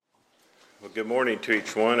Well, good morning to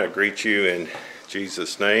each one. I greet you in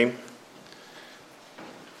Jesus' name.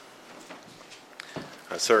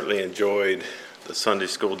 I certainly enjoyed the Sunday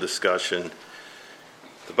school discussion.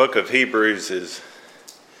 The book of Hebrews is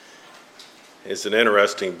an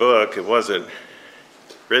interesting book. It wasn't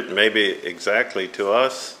written maybe exactly to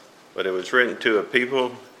us, but it was written to a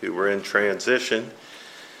people who were in transition.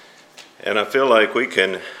 And I feel like we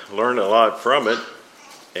can learn a lot from it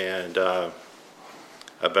and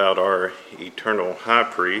about our eternal high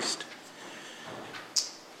priest.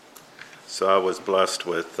 So I was blessed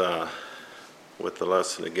with the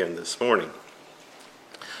lesson again this morning.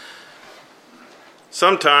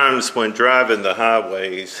 Sometimes when driving the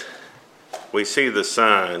highways, we see the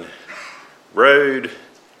sign, road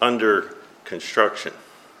under construction.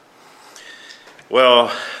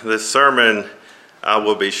 Well, this sermon I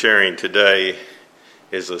will be sharing today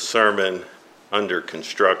is a sermon under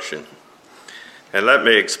construction. And let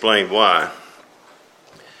me explain why.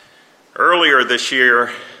 Earlier this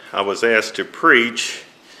year, I was asked to preach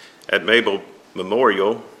at Mabel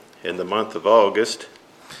Memorial in the month of August,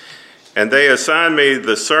 and they assigned me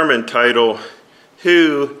the sermon title,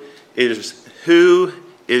 Who is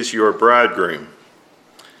Your Bridegroom?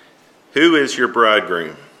 Who is your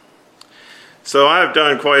bridegroom? So I've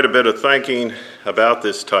done quite a bit of thinking about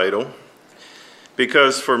this title,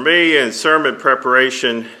 because for me in sermon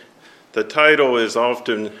preparation, the title is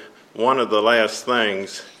often one of the last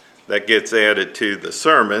things that gets added to the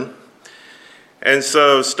sermon. And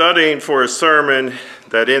so studying for a sermon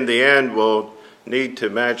that in the end will need to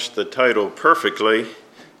match the title perfectly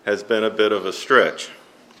has been a bit of a stretch.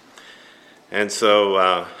 And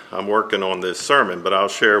so I'm working on this sermon, but I'll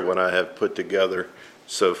share what I have put together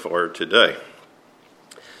so far today.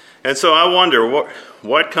 And so I wonder,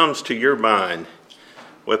 what comes to your mind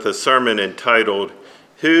with a sermon entitled,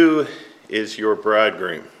 Who is Your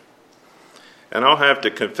Bridegroom? And I'll have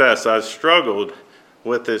to confess, I struggled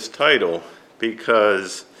with this title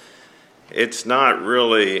because it's not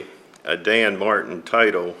really a Dan Martin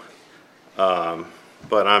title,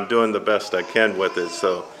 but I'm doing the best I can with it,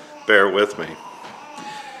 so bear with me.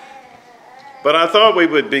 But I thought we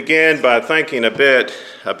would begin by thinking a bit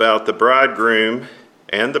about the bridegroom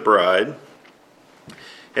and the bride.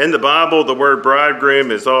 In the Bible, the word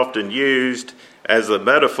bridegroom is often used as a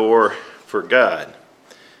metaphor for God,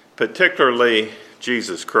 particularly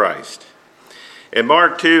Jesus Christ. In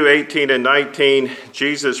Mark 2:18 and 19,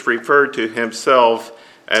 Jesus referred to himself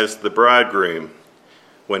as the bridegroom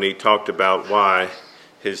when he talked about why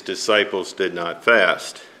his disciples did not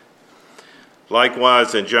fast.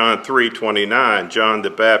 Likewise, in John 3:29, John the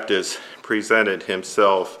Baptist presented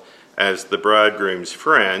himself as the bridegroom's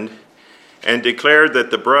friend and declared that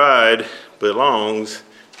the bride belongs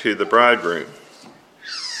to the bridegroom.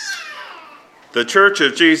 The Church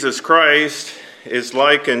of Jesus Christ is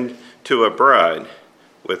likened to a bride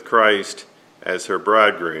with Christ as her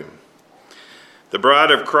bridegroom. The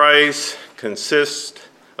bride of Christ consists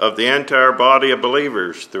of the entire body of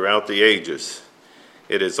believers throughout the ages.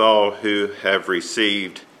 It is all who have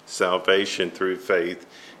received salvation through faith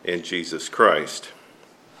in Jesus Christ.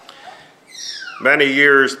 Many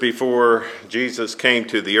years before Jesus came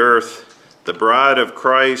to the earth, the bride of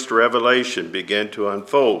Christ revelation began to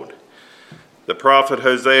unfold. The prophet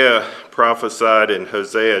Hosea prophesied in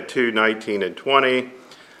Hosea 2:19 and 20,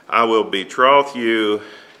 I will betroth you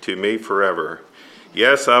to me forever.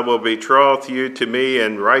 Yes, I will betroth you to me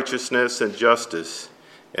in righteousness and justice,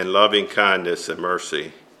 in loving kindness and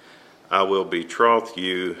mercy. I will betroth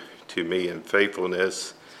you to me in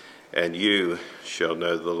faithfulness, and you shall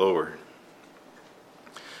know the Lord.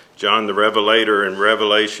 John the Revelator in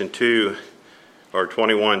Revelation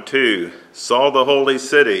 21:2 saw the holy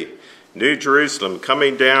city, New Jerusalem,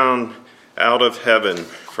 coming down out of heaven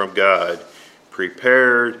from God,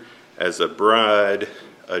 prepared as a bride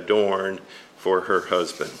adorned for her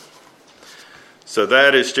husband. So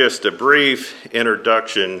that is just a brief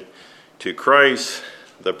introduction to Christ,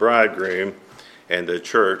 the bridegroom, and the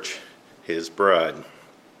church, his bride.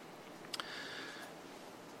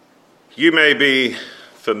 You may be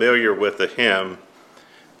familiar with the hymn,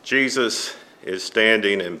 Jesus is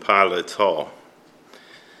standing in Pilate's hall.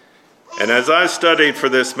 And as I studied for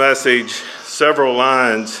this message, several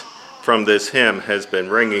lines from this hymn has been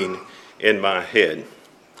ringing in my head.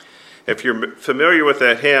 If you're familiar with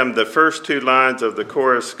that hymn, the first two lines of the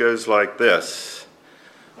chorus goes like this.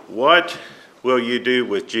 What will you do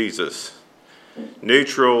with Jesus?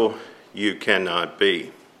 Neutral you cannot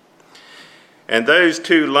be. And those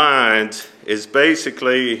two lines is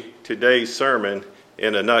basically today's sermon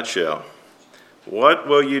in a nutshell. What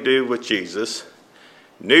will you do with Jesus?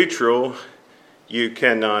 Neutral you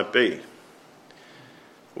cannot be.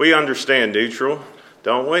 We understand neutral,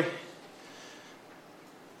 don't we?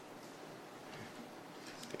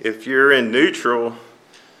 If you're in neutral,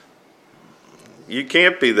 you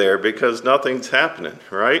can't be there because nothing's happening,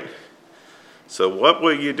 right? So what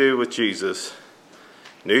will you do with Jesus?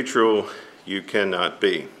 Neutral, you cannot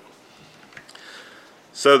be.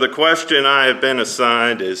 So the question I have been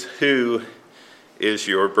assigned is, who is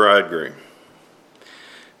your bridegroom?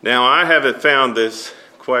 Now, I haven't found this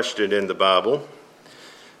question in the Bible,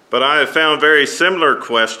 but I have found very similar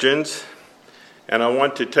questions, and I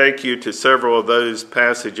want to take you to several of those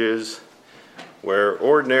passages where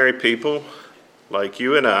ordinary people like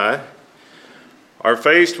you and I are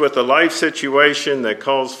faced with a life situation that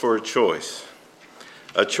calls for a choice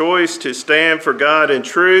to stand for God in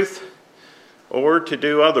truth or to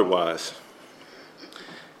do otherwise.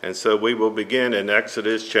 And so we will begin in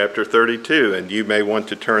Exodus chapter 32, and you may want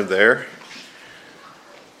to turn there.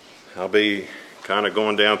 I'll be kind of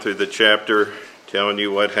going down through the chapter, telling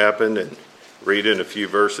you what happened and reading a few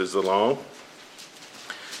verses along.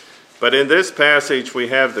 But in this passage, we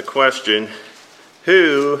have the question,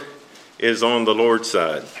 who is on the Lord's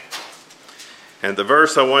side? And the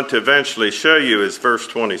verse I want to eventually show you is verse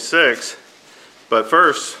 26. But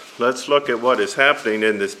first, let's look at what is happening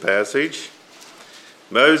in this passage.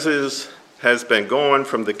 Moses has been gone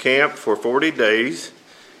from the camp for 40 days.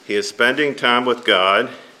 He is spending time with God.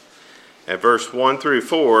 And verse 1 through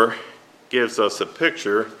 4 gives us a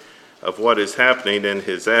picture of what is happening in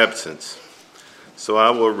his absence. So I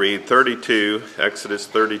will read Exodus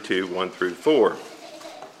 32, 1 through 4.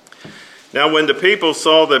 Now when the people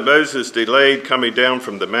saw that Moses delayed coming down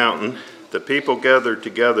from the mountain, the people gathered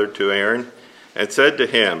together to Aaron and said to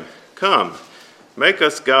him, "Come, make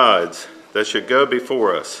us gods that should go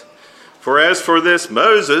before us. For as for this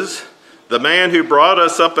Moses, the man who brought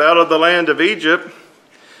us up out of the land of Egypt,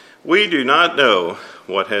 we do not know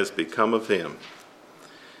what has become of him."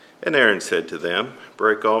 And Aaron said to them,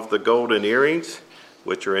 "Break off the golden earrings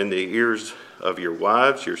which are in the ears of your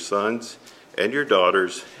wives, your sons, and your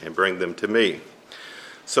daughters, and bring them to me."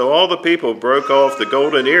 So all the people broke off the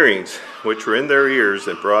golden earrings which were in their ears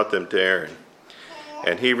and brought them to Aaron.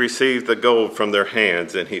 And he received the gold from their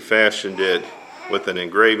hands, and he fashioned it with an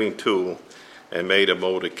engraving tool and made a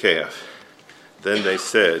molded calf. Then they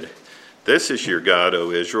said, "This is your God,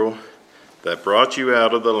 O Israel, that brought you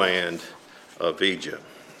out of the land of Egypt."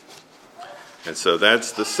 And so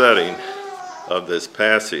that's the setting of this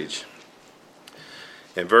passage.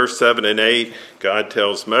 In verse 7 and 8, God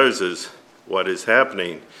tells Moses what is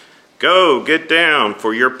happening. "Go, get down,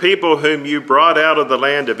 for your people whom you brought out of the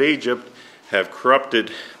land of Egypt have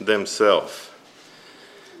corrupted themselves."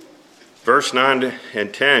 Verse 9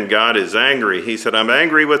 and 10, God is angry. He said, "I'm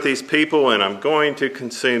angry with these people and I'm going to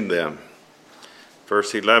consume them."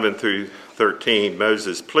 Verse 11 through 13,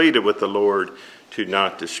 Moses pleaded with the Lord to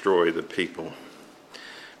not destroy the people.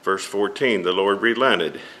 Verse 14, the Lord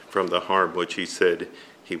relented from the harm which he said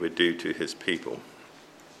he would do to his people.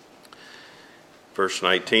 Verse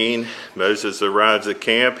 19, Moses arrives at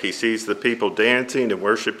camp. He sees the people dancing and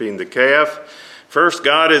worshiping the calf. First,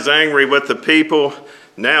 God is angry with the people.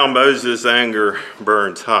 Now Moses' anger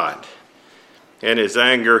burns hot. In his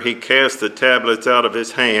anger, he cast the tablets out of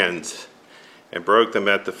his hands and broke them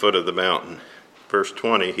at the foot of the mountain. Verse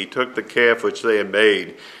 20, he took the calf which they had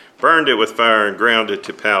made, burned it with fire, and ground it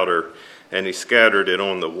to powder, and he scattered it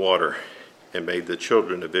on the water and made the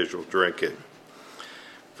children of Israel drink it.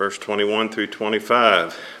 Verse 21 through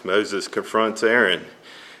 25, Moses confronts Aaron,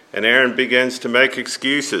 and Aaron begins to make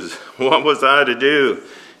excuses. What was I to do?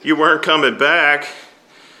 You weren't coming back.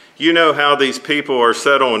 You know how these people are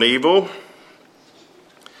set on evil.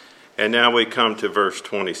 And now we come to verse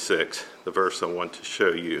 26, the verse I want to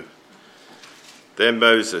show you. Then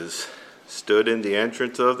Moses stood in the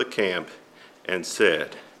entrance of the camp and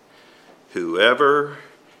said, "Whoever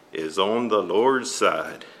is on the Lord's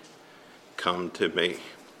side, come to me."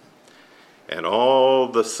 And all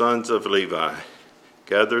the sons of Levi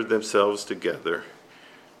gathered themselves together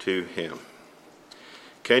to him.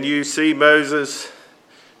 Can you see Moses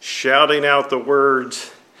shouting out the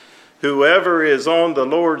words, "Whoever is on the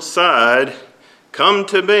Lord's side, come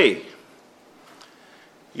to me"?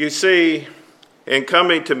 You see, in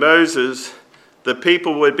coming to Moses, the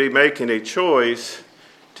people would be making a choice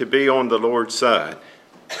to be on the Lord's side.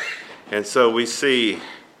 And so we see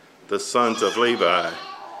the sons of Levi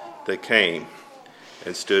that came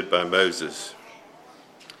and stood by Moses.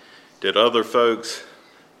 Did other folks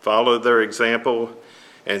follow their example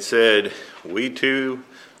and said, "We too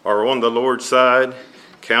are on the Lord's side,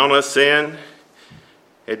 count us in"?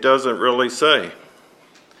 It doesn't really say.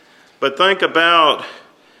 But think about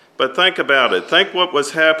But think about it. Think what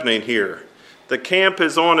was happening here. The camp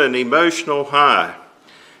is on an emotional high.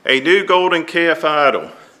 A new golden calf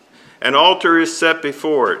idol. An altar is set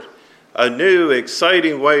before it. A new,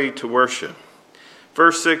 exciting way to worship.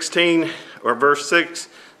 Verse 6,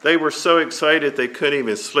 they were so excited they couldn't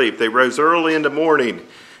even sleep. They rose early in the morning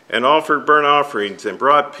and offered burnt offerings and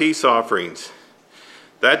brought peace offerings.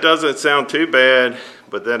 That doesn't sound too bad,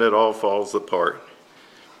 but then it all falls apart.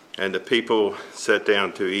 And the people sat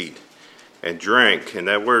down to eat and drank. And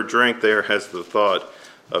that word drink there has the thought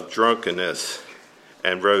of drunkenness,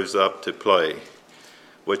 and rose up to play,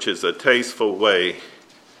 which is a tasteful way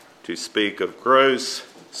to speak of gross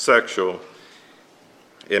sexual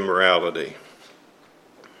immorality.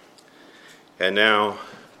 And now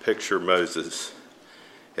picture Moses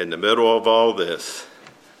in the middle of all this,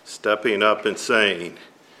 stepping up and saying,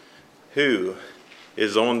 who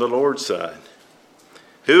is on the Lord's side?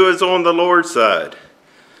 Who is on the Lord's side?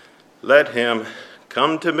 Let him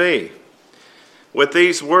come to me. With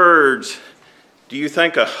these words, do you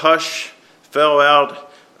think a hush fell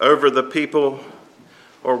out over the people?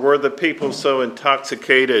 Or were the people so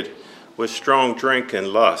intoxicated with strong drink and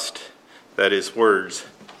lust that his words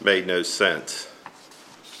made no sense?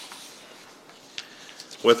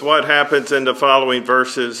 With what happens in the following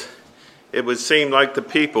verses, it would seem like the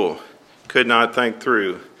people could not think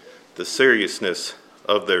through the seriousness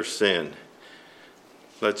of their sin.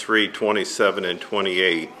 Let's read 27 and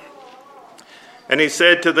 28. And he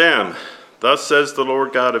said to them, thus says the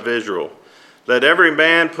Lord God of Israel, let every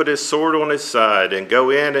man put his sword on his side and go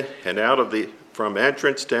in and out from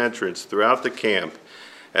entrance to entrance throughout the camp,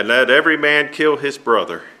 and let every man kill his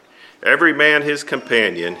brother, every man his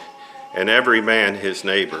companion, and every man his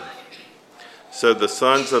neighbor. So the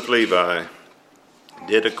sons of Levi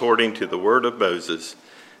did according to the word of Moses,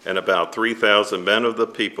 and about 3,000 men of the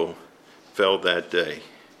people fell that day.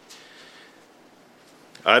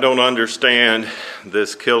 I don't understand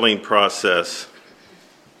this killing process,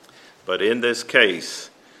 but in this case,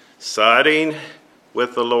 siding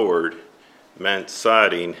with the Lord meant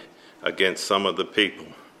siding against some of the people.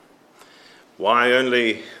 Why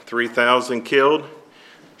only 3,000 killed?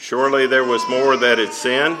 Surely there was more that had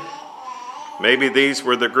sinned. Maybe these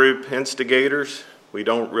were the group instigators. We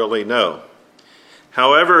don't really know.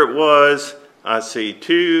 However it was, I see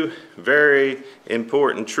two very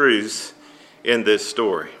important truths in this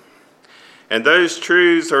story. And those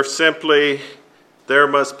truths are simply, there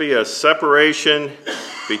must be a separation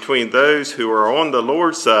between those who are on the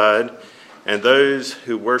Lord's side and those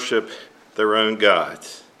who worship their own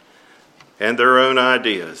gods and their own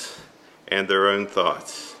ideas and their own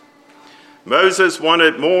thoughts. Moses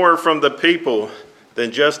wanted more from the people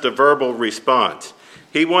than just a verbal response.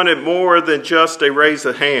 He wanted more than just a raise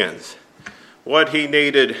of hands. What he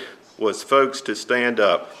needed was folks to stand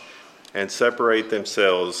up and separate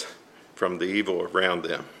themselves from the evil around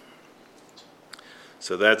them.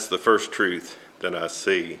 So that's the first truth that I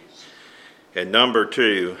see. And number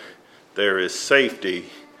two, there is safety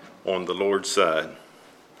on the Lord's side.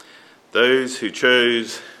 Those who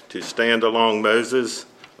chose to stand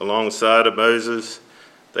alongside of Moses,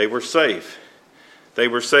 they were safe. They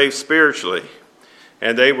were safe spiritually,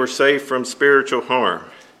 and they were safe from spiritual harm.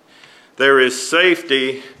 There is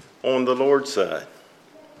safety on the Lord's side.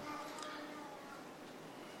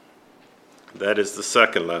 That is the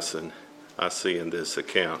second lesson I see in this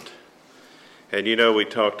account. And you know, we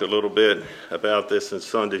talked a little bit about this in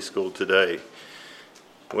Sunday school today.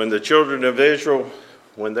 When the children of Israel,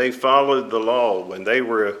 when they followed the law, when they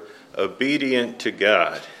were obedient to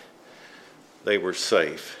God, they were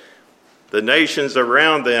safe. The nations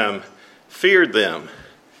around them feared them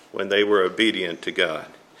when they were obedient to God.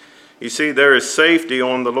 You see, there is safety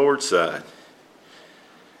on the Lord's side.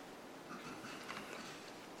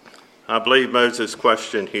 I believe Moses'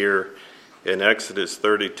 question here in Exodus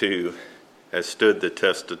 32 has stood the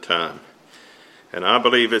test of time. And I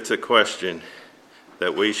believe it's a question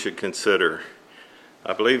that we should consider.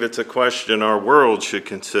 I believe it's a question our world should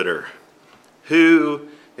consider. Who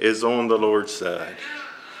is on the Lord's side?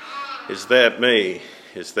 Is that me?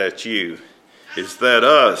 Is that you? Is that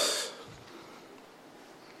us?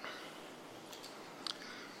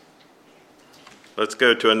 Let's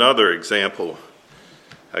go to another example.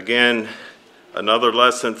 Again, another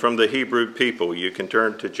lesson from the Hebrew people. You can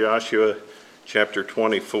turn to Joshua chapter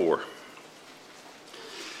 24.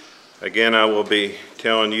 Again, I will be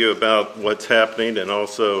telling you about what's happening and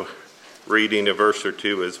also reading a verse or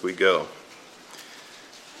two as we go.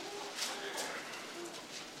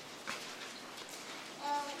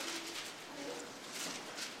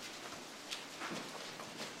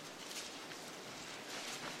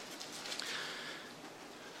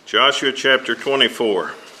 Joshua chapter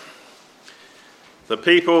 24. The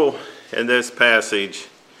people in this passage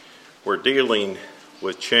were dealing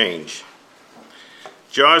with change.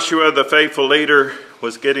 Joshua, the faithful leader,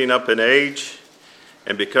 was getting up in age,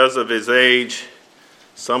 and because of his age,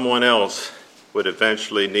 someone else would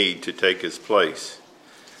eventually need to take his place.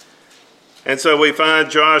 And so we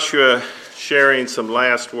find Joshua sharing some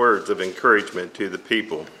last words of encouragement to the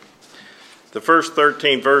people. The first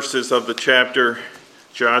 13 verses of the chapter,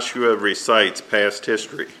 Joshua recites past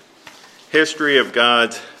history of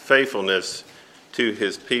God's faithfulness to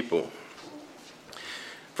his people.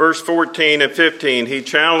 Verse 14 and 15, he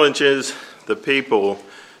challenges the people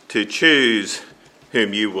to choose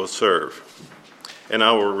whom you will serve. And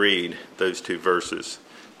I will read those two verses,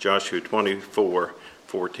 Joshua 24,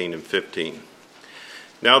 14 and 15.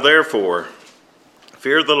 Now therefore,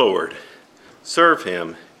 fear the Lord, serve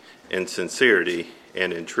him in sincerity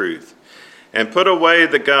and in truth, and put away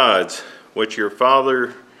the gods which your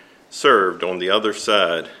father served on the other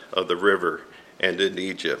side of the river and in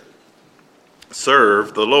Egypt.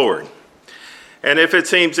 Serve the Lord. And if it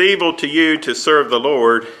seems evil to you to serve the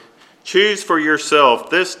Lord, choose for yourself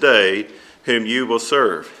this day whom you will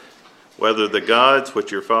serve, whether the gods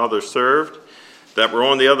which your father served that were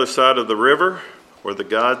on the other side of the river, or the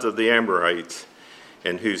gods of the Amorites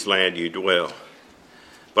in whose land you dwell.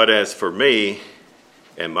 But as for me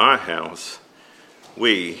and my house,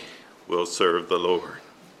 we will serve the Lord.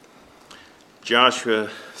 Joshua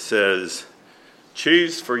says,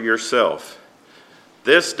 choose for yourself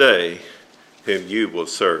this day whom you will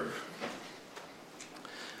serve.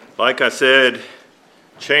 Like I said,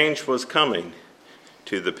 change was coming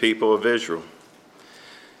to the people of Israel.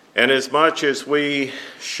 And as much as we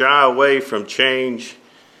shy away from change,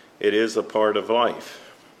 it is a part of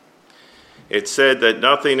life. It's said that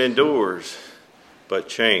nothing endures but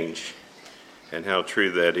change, and how true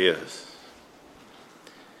that is.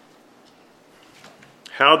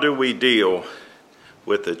 How do we deal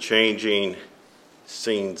with the changing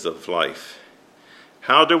scenes of life?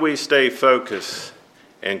 How do we stay focused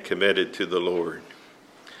and committed to the Lord?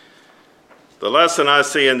 The lesson I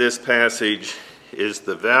see in this passage is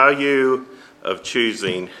the value of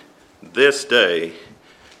choosing this day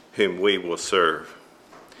whom we will serve.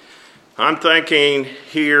 I'm thinking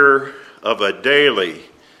here of a daily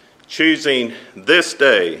choosing this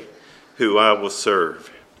day who I will serve.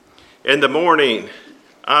 In the morning,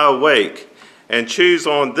 I awake and choose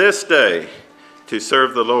on this day to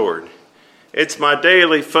serve the Lord. It's my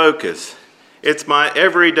daily focus. It's my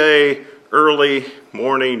everyday early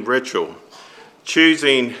morning ritual,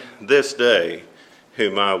 choosing this day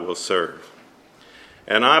whom I will serve.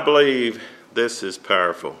 And I believe this is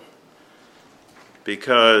powerful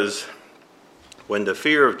because when the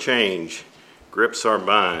fear of change grips our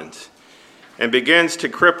minds and begins to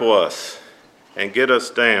cripple us and get us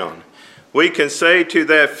down, we can say to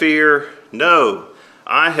that fear, no,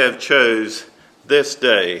 I have chose this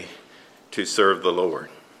day to serve the Lord.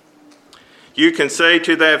 You can say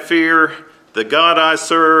to that fear, the God I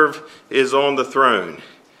serve is on the throne.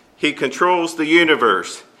 He controls the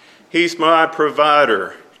universe. He's my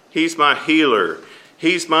provider. He's my healer.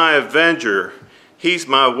 He's my avenger. He's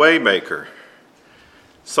my waymaker.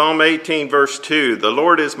 Psalm 18 verse 2, the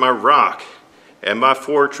Lord is my rock and my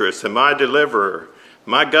fortress and my deliverer,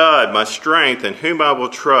 my God, my strength, in whom I will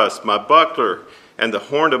trust, my buckler and the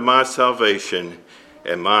horn of my salvation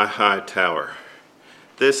and my high tower.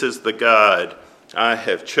 This is the God I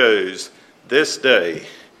have chose this day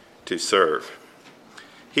to serve.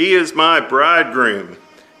 He is my bridegroom,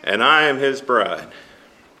 and I am his bride.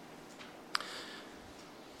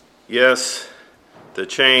 Yes, the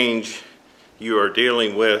change you are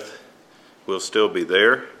dealing with will still be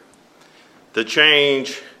there. The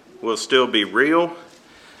change will still be real.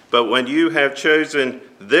 But when you have chosen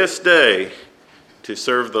this day to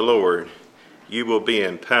serve the Lord, you will be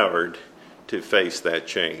empowered to face that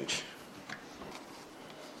change.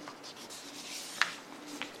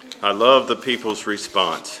 I love the people's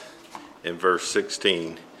response in verse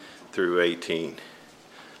 16 through 18.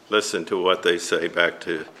 Listen to what they say back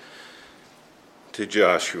to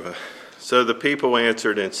Joshua. So the people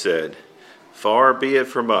answered and said, far be it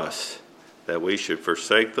from us that we should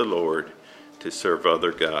forsake the Lord to serve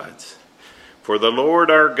other gods. For the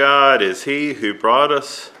Lord our God is he who brought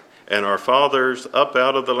us and our fathers up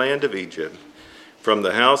out of the land of Egypt, from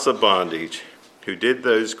the house of bondage, who did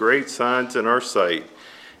those great signs in our sight,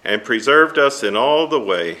 and preserved us in all the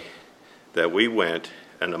way that we went,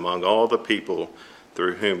 and among all the people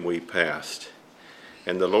through whom we passed.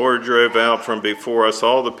 And the Lord drove out from before us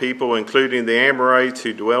all the people, including the Amorites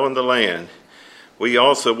who dwell in the land. We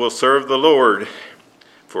also will serve the Lord,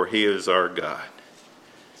 for he is our God.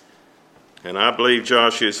 And I believe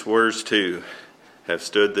Joshua's words too have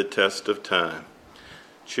stood the test of time.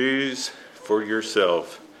 Choose for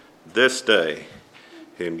yourself this day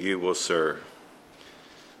whom you will serve.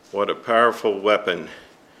 What a powerful weapon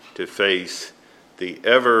to face the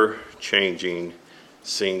ever-changing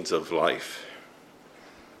scenes of life.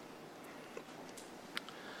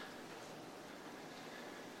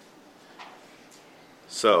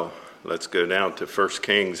 So, let's go down to 1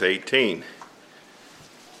 Kings 18.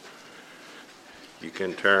 You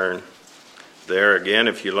can turn there again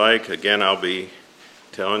if you like. Again, I'll be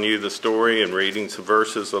telling you the story and reading some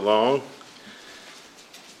verses along.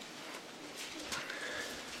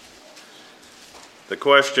 The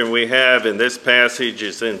question we have in this passage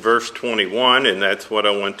is in verse 21, and that's what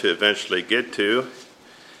I want to eventually get to.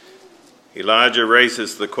 Elijah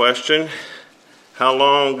raises the question, how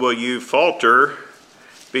long will you falter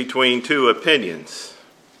between two opinions?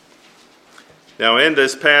 Now, in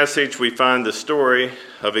this passage, we find the story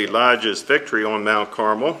of Elijah's victory on Mount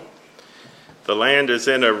Carmel. The land is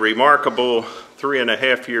in a remarkable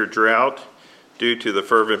 3.5-year drought due to the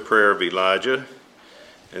fervent prayer of Elijah.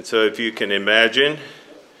 And so if you can imagine,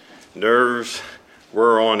 nerves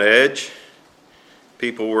were on edge.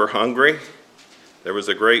 People were hungry. There was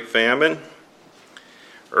a great famine.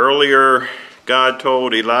 Earlier, God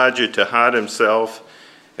told Elijah to hide himself.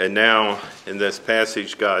 And now, in this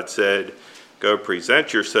passage, God said, go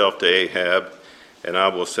present yourself to Ahab, and I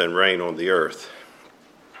will send rain on the earth.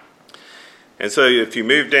 And so if you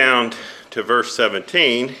move down to verse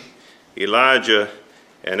 17, Elijah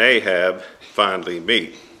and Ahab finally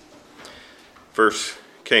meet. 1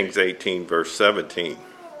 Kings 18, verse 17.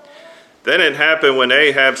 Then it happened when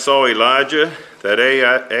Ahab saw Elijah that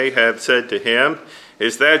Ahab said to him,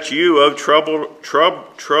 is that you, O troubler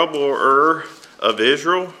of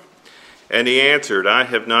Israel? And he answered, I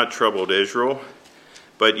have not troubled Israel,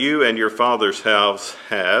 but you and your father's house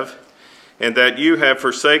have, and that you have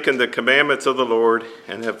forsaken the commandments of the Lord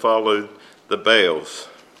and have followed the Baals.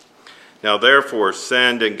 Now therefore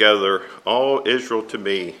send and gather all Israel to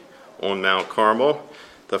me on Mount Carmel,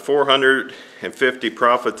 the 450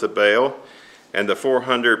 prophets of Baal, and the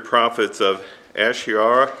 400 prophets of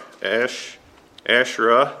Asherah,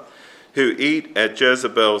 who eat at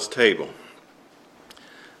Jezebel's table.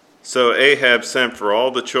 So Ahab sent for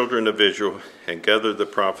all the children of Israel and gathered the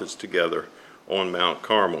prophets together on Mount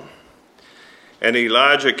Carmel. And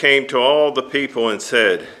Elijah came to all the people and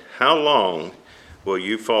said, how long will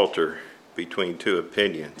you falter between two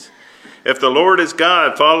opinions? If the Lord is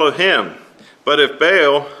God, follow him. But if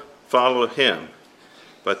Baal, follow him.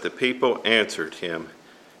 But the people answered him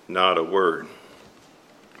not a word.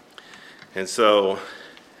 And so,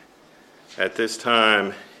 at this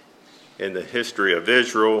time in the history of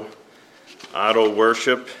Israel, idol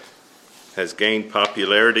worship has gained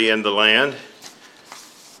popularity in the land.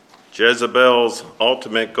 Jezebel's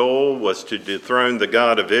ultimate goal was to dethrone the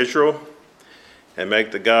God of Israel and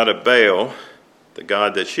make the God of Baal, the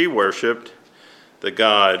God that she worshiped, the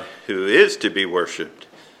God who is to be worshiped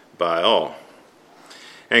by all.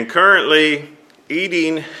 And currently,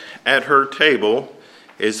 eating at her table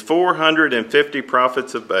is 450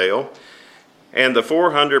 prophets of Baal and the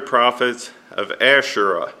 400 prophets of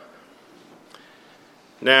Asherah.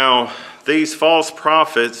 Now, these false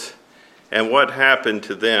prophets and what happened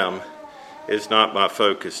to them is not my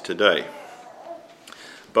focus today.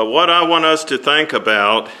 But what I want us to think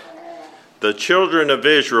about, the children of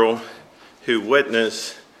Israel who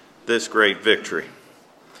witnessed this great victory.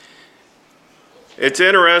 It's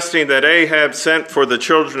interesting that Ahab sent for the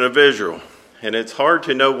children of Israel, and it's hard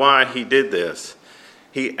to know why he did this.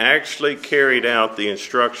 He actually carried out the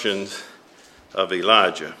instructions of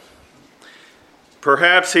Elijah.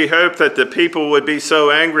 Perhaps he hoped that the people would be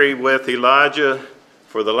so angry with Elijah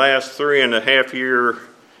for the last 3.5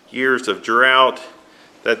 years of drought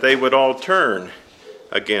that they would all turn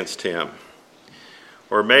against him.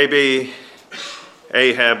 Or maybe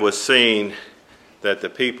Ahab was seeing that the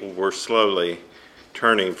people were slowly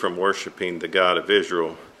turning from worshiping the God of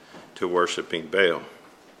Israel to worshiping Baal.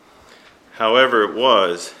 However it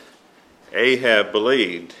was, Ahab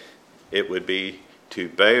believed it would be to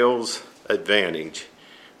Baal's advantage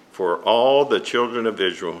for all the children of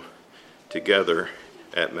Israel together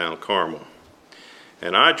at Mount Carmel.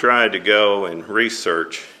 And I tried to go and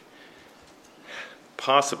research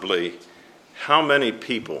possibly how many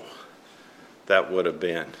people that would have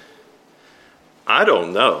been. I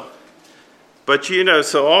don't know. But you know,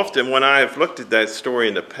 so often when I have looked at that story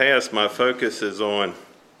in the past, my focus is on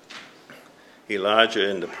Elijah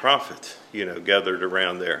and the prophets, gathered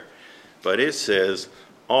around there. But it says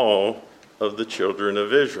all of the children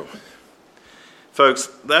of Israel. Folks,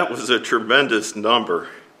 that was a tremendous number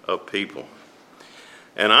of people.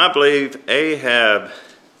 And I believe Ahab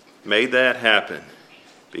made that happen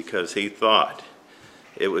because he thought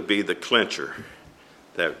it would be the clincher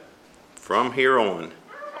that from here on,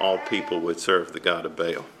 all people would serve the god of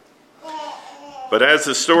Baal. But as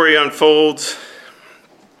the story unfolds,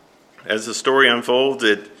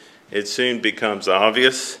 it soon becomes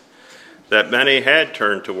obvious that many had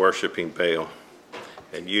turned to worshiping Baal.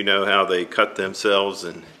 And you know how they cut themselves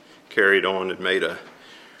and carried on and made a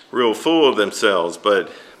real fool of themselves. But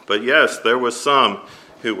yes, there was some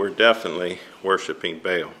who were definitely worshiping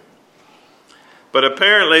Baal. But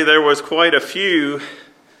apparently there was quite a few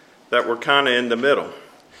that were kind of in the middle,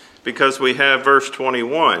 because we have verse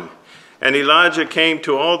 21. And Elijah came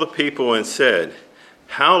to all the people and said,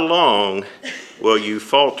 "How long will you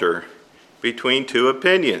falter between two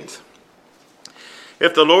opinions?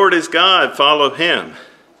 If the Lord is God, follow him.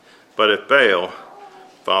 But if Baal,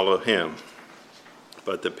 follow him."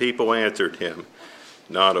 But the people answered him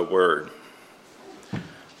not a word.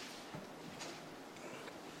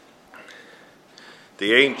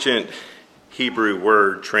 The ancient Hebrew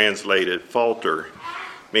word translated falter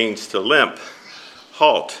means to limp,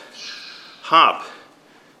 halt, hop,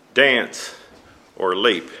 dance, or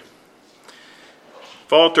leap.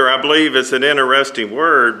 Falter, I believe, is an interesting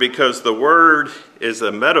word because the word is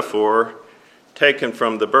a metaphor taken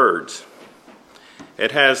from the birds.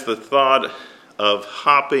 It has the thought of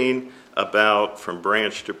hopping about from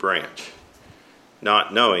branch to branch,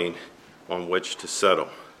 not knowing on which to settle.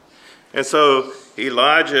 And so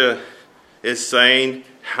Elijah is saying,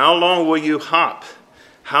 how long will you hop?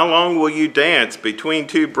 How long will you dance between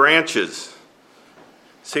two branches?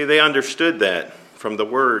 See, they understood that from the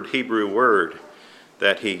Hebrew word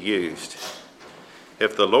that he used.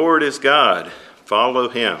 If the Lord is God, follow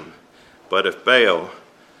him. But if Baal,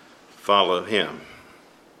 follow him.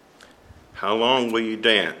 How long will you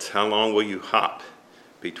dance? How long will you hop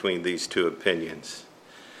between these two opinions?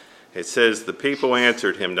 It says, the people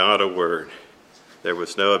answered him not a word. There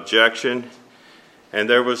was no objection, and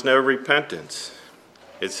there was no repentance.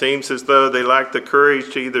 It seems as though they lacked the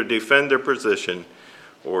courage to either defend their position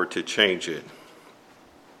or to change it.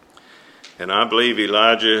 And I believe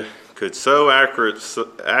Elijah could so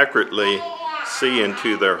accurately see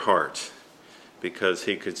into their hearts because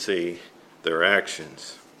he could see their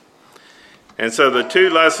actions. And so the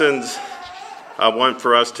two lessons I want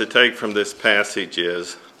for us to take from this passage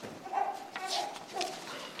is,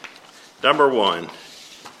 number one,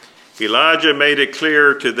 Elijah made it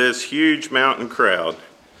clear to this huge mountain crowd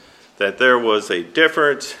that there was a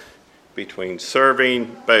difference between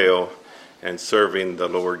serving Baal and serving the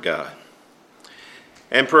Lord God.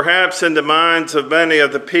 And perhaps in the minds of many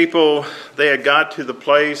of the people, they had got to the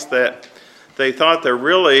place that they thought there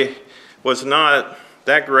really was not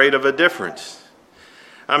that great of a difference.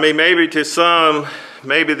 I mean, maybe to some,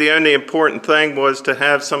 maybe the only important thing was to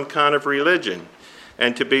have some kind of religion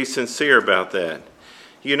and to be sincere about that.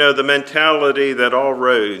 You know, the mentality that all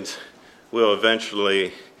roads will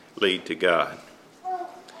eventually lead to God.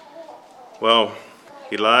 Well,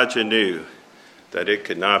 Elijah knew that it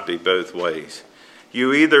could not be both ways.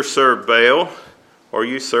 You either serve Baal or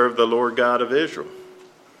you serve the Lord God of Israel.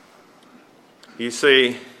 You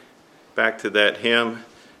see, back to that hymn,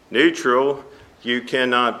 neutral you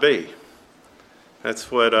cannot be. That's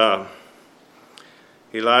what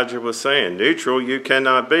Elijah was saying. Neutral you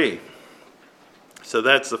cannot be. So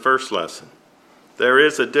that's the first lesson. There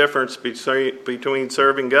is a difference between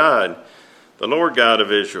serving God, the Lord God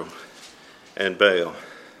of Israel, and Baal.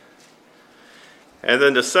 And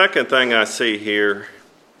then the second thing I see here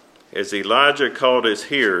is Elijah called his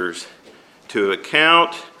hearers to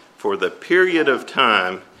account for the period of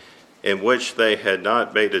time in which they had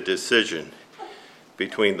not made a decision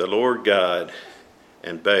between the Lord God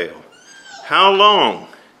and Baal. How long,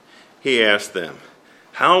 he asked them,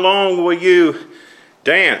 how long will you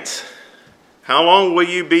dance? How long will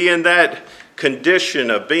you be in that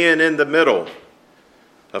condition of being in the middle,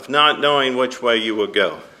 of not knowing which way you will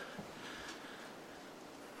go?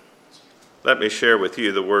 Let me share with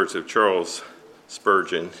you the words of Charles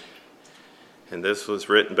Spurgeon. And this was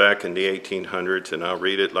written back in the 1800s, and I'll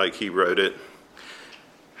read it like he wrote it.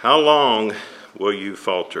 How long will you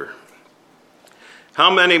falter? How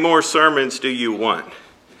many more sermons do you want?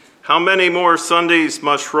 How many more Sundays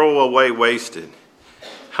must roll away wasted?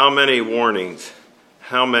 How many warnings?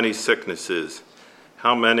 How many sicknesses?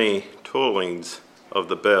 How many tollings of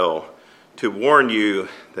the bell to warn you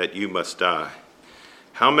that you must die?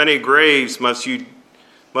 How many graves must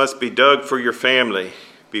be dug for your family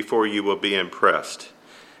before you will be impressed?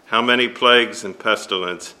 How many plagues and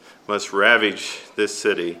pestilence must ravage this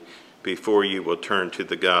city before you will turn to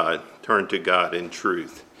God in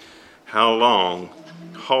truth? How long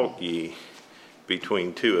halt ye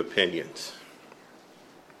between two opinions?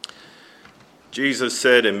 Jesus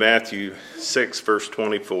said in Matthew 6, verse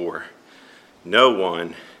 24, no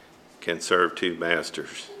one can serve two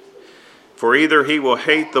masters. For either he will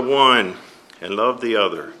hate the one and love the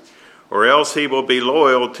other, or else he will be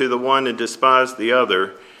loyal to the one and despise the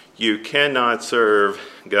other. You cannot serve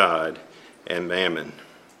God and mammon.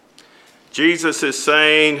 Jesus is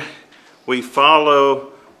saying we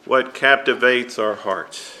follow what captivates our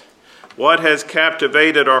hearts. What has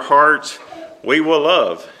captivated our hearts, we will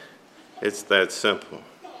love. It's that simple.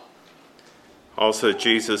 Also,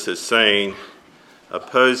 Jesus is saying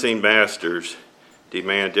opposing masters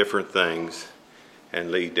demand different things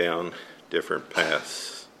and lead down different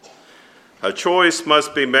paths. A choice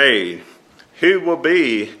must be made. Who will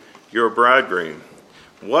be your bridegroom?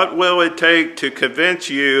 What will it take to convince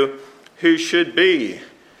you who should be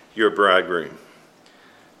your bridegroom?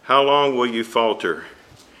 How long will you falter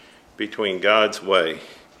between God's way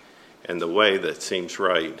and the way that seems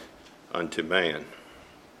right unto man?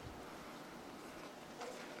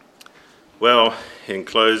 Well, in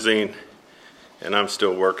closing, and I'm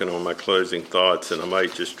still working on my closing thoughts, and I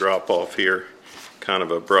might just drop off here, kind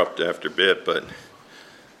of abrupt after a bit, but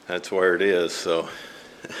that's where it is. So,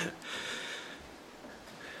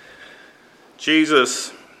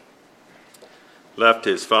 Jesus left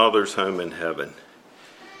his Father's home in heaven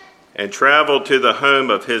and traveled to the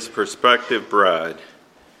home of his prospective bride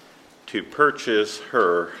to purchase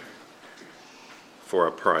her for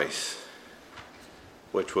a price,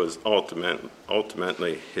 which was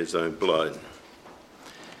ultimately his own blood.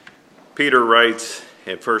 Peter writes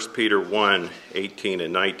in 1 Peter 1, 18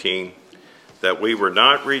 and 19, that we were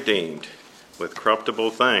not redeemed with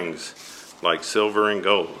corruptible things like silver and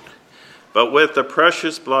gold, but with the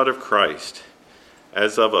precious blood of Christ,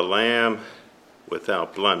 as of a lamb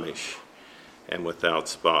without blemish and without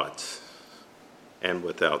spot.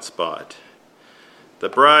 The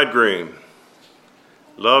bridegroom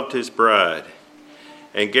loved his bride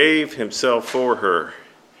and gave himself for her,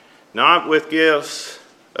 not with gifts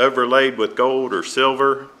overlaid with gold or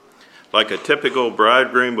silver, like a typical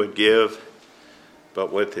bridegroom would give, but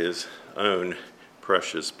with his own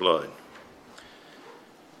precious blood.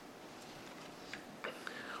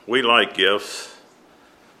 We like gifts.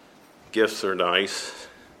 Gifts are nice.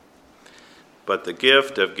 But the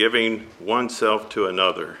gift of giving oneself to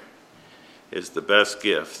another is the best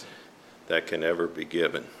gift that can ever be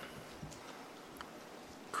given.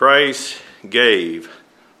 Christ gave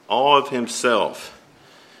all of himself,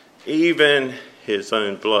 even his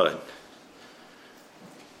own blood.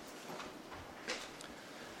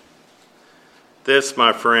 This,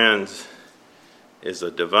 my friends, is a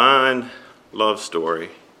divine love story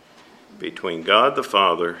between God the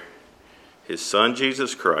Father, his Son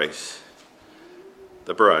Jesus Christ,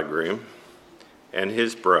 the bridegroom, and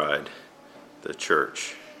his bride, the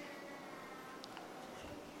church.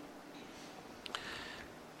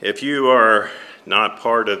 If you are not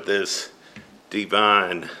part of this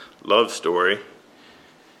divine love story,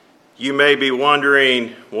 you may be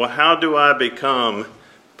wondering, well, how do I become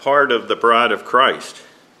part of the bride of Christ?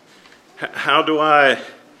 How do I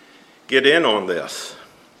get in on this?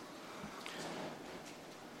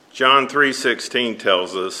 John 3:16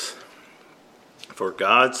 tells us, for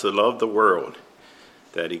God so loved the world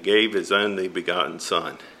that he gave his only begotten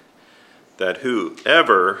Son, that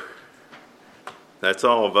whoever, that's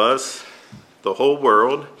all of us, the whole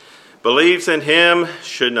world, believes in him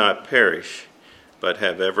should not perish, but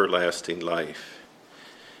have everlasting life.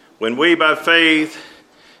 When we by faith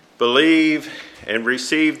believe and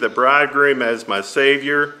receive the bridegroom as my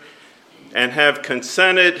Savior and have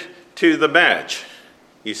consented to the match,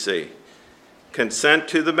 you see, consent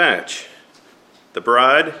to the match, the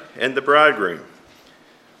bride and the bridegroom.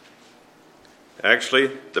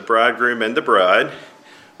 Actually, the bridegroom and the bride,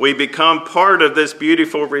 we become part of this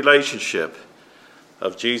beautiful relationship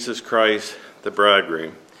of Jesus Christ, the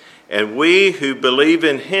bridegroom, and we who believe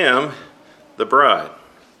in him, the bride.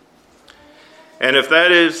 And if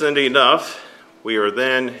that isn't enough, we are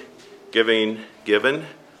then given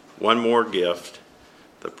one more gift,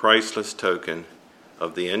 the priceless token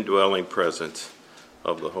of the indwelling presence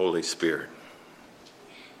of the Holy Spirit.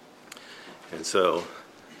 And so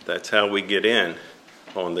that's how we get in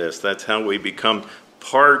on this. That's how we become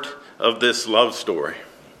part of this love story.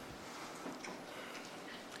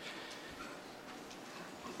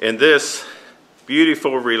 In this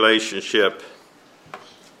beautiful relationship,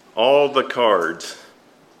 all the cards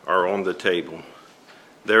are on the table.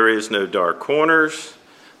 There is no dark corners.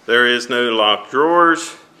 There is no locked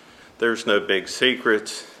drawers. There's no big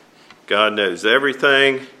secrets. God knows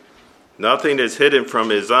everything. Nothing is hidden from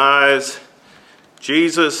his eyes.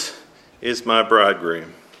 Jesus is my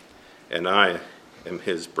bridegroom, and I am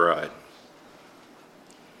his bride.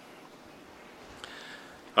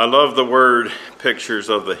 I love the word pictures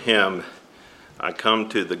of the hymn, I come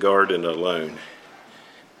to the garden alone.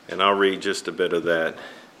 And I'll read just a bit of that.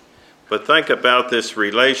 But think about this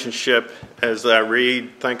relationship as I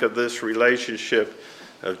read. Think of this relationship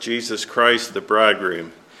of Jesus Christ, the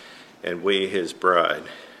bridegroom, and we, his bride.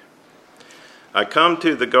 I come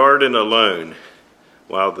to the garden alone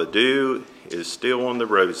while the dew is still on the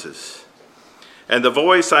roses. And the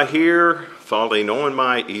voice I hear falling on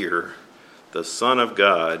my ear, the Son of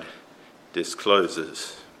God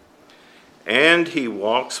discloses. And he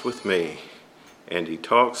walks with me, and he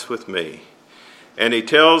talks with me, and he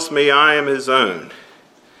tells me I am his own,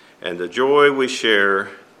 and the joy we share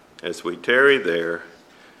as we tarry there,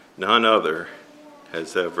 none other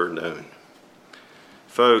has ever known.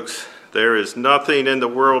 Folks, there is nothing in the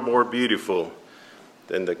world more beautiful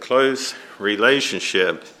than the close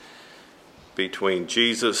relationship between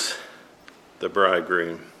Jesus, the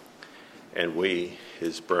bridegroom, and we,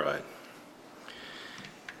 his bride.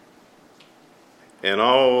 And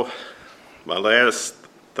my last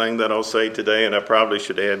thing that I'll say today, and I probably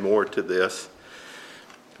should add more to this,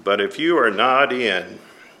 but if you are not in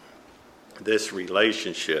this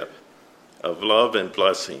relationship of love and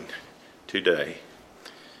blessing today,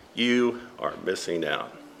 you are missing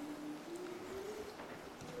out.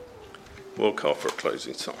 We'll call for a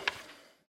closing song.